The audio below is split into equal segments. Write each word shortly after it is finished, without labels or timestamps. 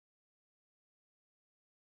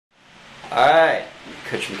All right,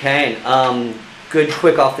 Coach McCain. Good,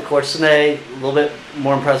 quick off the course today. A little bit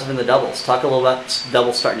more impressive in the doubles. Talk a little about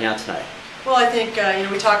doubles starting out tonight. Well, I think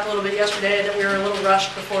we talked a little bit yesterday that we were a little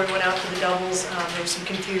rushed before we went out for the doubles. There was some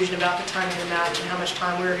confusion about the timing of the match and how much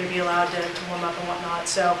time we were going to be allowed to warm up and whatnot.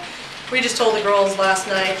 So we just told the girls last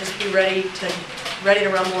night just be ready to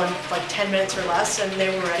rumble in like 10 minutes or less, and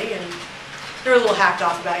they were ready. And they were a little hacked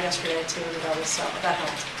off about yesterday too in the doubles, so that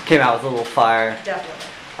helped. Came out with a little fire. Definitely.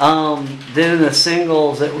 Then in the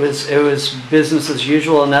singles, it was business as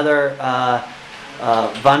usual. Another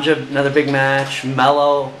Vanja, another big match.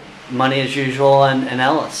 Mello, money as usual, and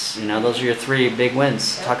Ellis. You know, those are your three big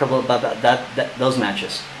wins. Yeah. Talk a little about those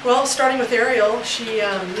matches. Well, starting with Ariel, she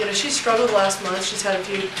she struggled last month. She's had a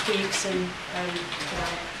few tweaks and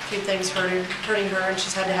a few things hurting her, and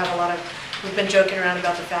she's had to have a lot of. We've been joking around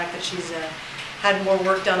about the fact that she's had more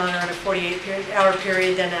work done on her in a 48-hour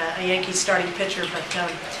period than a Yankees starting pitcher,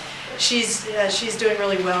 but she's doing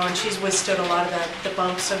really well, and she's withstood a lot of the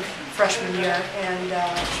bumps of freshman year, and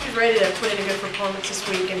she's ready to put in a good performance this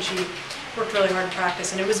week, and she worked really hard in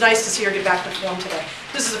practice, and it was nice to see her get back to form today.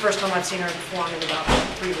 This is the first time I've seen her perform in about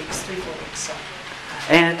 4 weeks. So.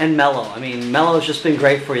 And Mello, I mean, Mello's just been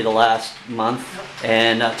great for you the last month,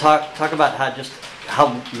 and talk about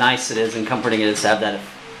how nice it is and comforting it is to have that,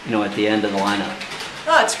 at the end of the lineup.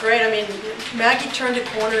 Oh, it's great. I mean, Maggie turned a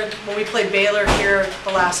corner when we played Baylor here the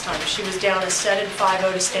last time. She was down a set in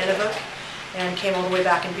 5-0 to Stanhook and came all the way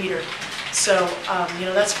back and beat her. So,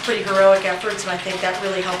 that's pretty heroic efforts, and I think that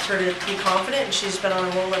really helped her to be confident, and she's been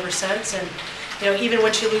on a roll ever since. And, even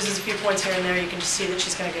when she loses a few points here and there, you can just see that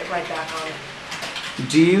she's going to get right back on it.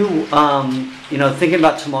 Do you, thinking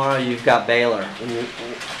about tomorrow, you've got Baylor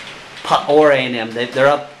or A&M. They're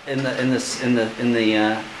up in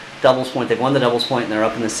the doubles point. They've won the doubles point, and they're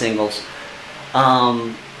up in the singles.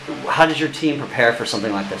 How does your team prepare for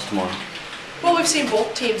something like this tomorrow? Well, we've seen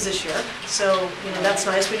both teams this year, so that's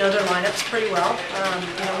nice. We know their lineups pretty well.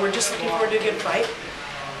 We're just looking forward to a good fight.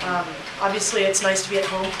 Obviously, it's nice to be at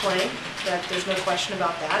home playing. There's no question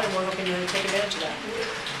about that, and we're hoping to take advantage of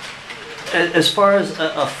that. As far as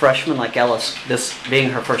a freshman like Ellis, this being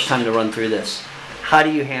her first time to run through this, how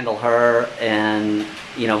do you handle her and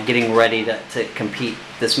getting ready to compete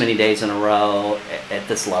this many days in a row at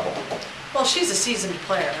this level? Well, she's a seasoned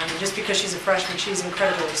player. I mean, just because she's a freshman, she's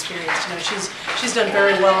incredibly experienced. She's done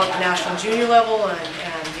very well at the national junior level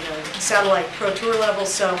and satellite pro tour level.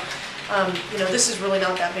 So, this is really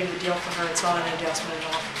not that big of a deal for her. It's not an adjustment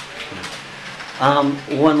at all.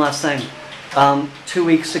 One last thing. 2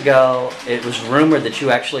 weeks ago, it was rumored that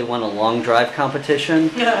you actually won a long drive competition.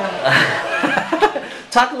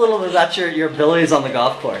 Talk a little bit about your abilities on the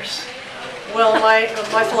golf course. Well, my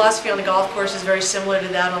philosophy on the golf course is very similar to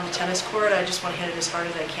that on the tennis court. I just want to hit it as hard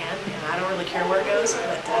as I can, and I don't really care where it goes.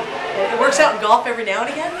 But it works out in golf every now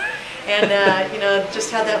and again. And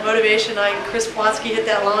just had that motivation. Chris Plotsky hit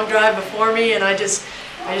that long drive before me, and I just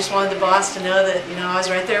wanted the boss to know that I was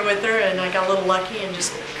right there with her, and I got a little lucky and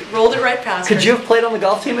just rolled it right past her. Could you have played on the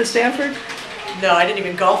golf team at Stanford? No, I didn't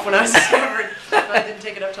even golf when I was at Stanford. I didn't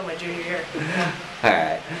take it up till my junior year. All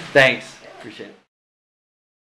right. Thanks. Appreciate it.